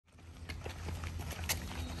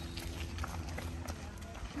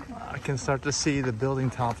I can start to see the building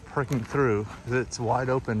tops perking through. It's wide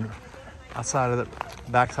open outside of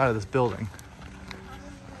the back side of this building.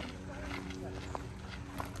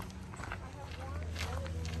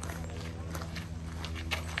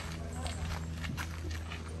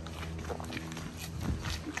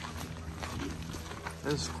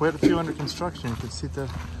 There's quite a few under construction. You can see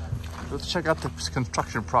let's check out the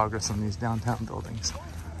construction progress on these downtown buildings.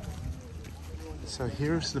 So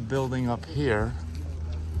here's the building up here,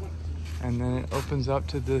 and then it opens up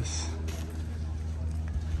to this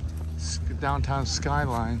downtown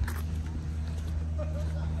skyline.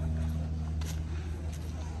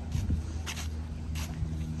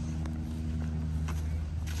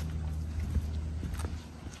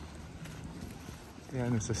 Yeah,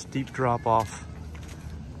 and it's a steep drop off.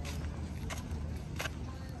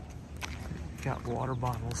 Got water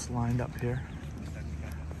bottles lined up here.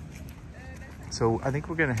 So I think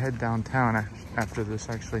we're gonna head downtown after this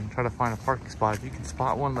actually and try to find a parking spot. If you can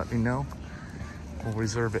spot one, let me know. We'll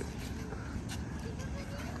reserve it.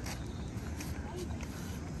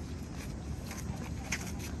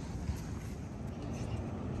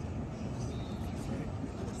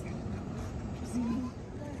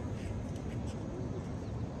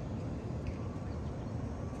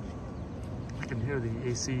 I can hear the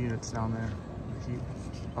AC units down there, the heat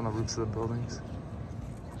on the roofs of the buildings.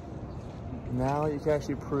 Now you can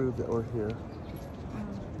actually prove that we're here,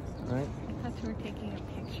 right? I thought you were taking a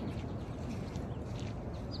picture.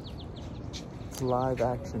 It's live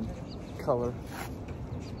action, color,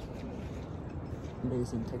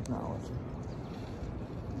 amazing technology.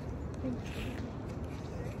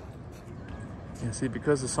 Yeah, see,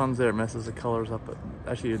 because the sun's there, it messes the colors up. But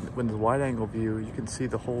actually, when the wide angle view, you can see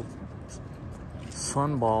the whole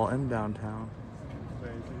sun ball in downtown.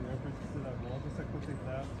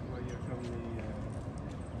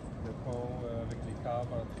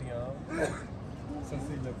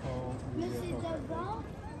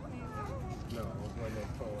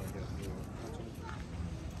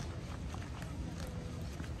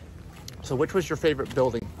 So which was your favorite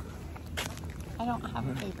building? I don't have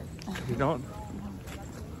a favorite. You don't? No.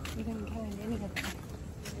 We didn't get into any of them.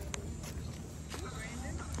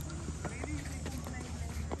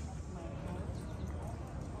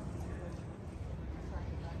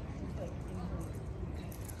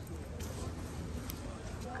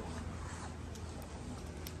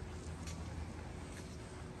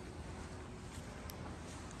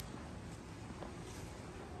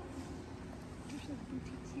 There's a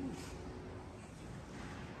boutique.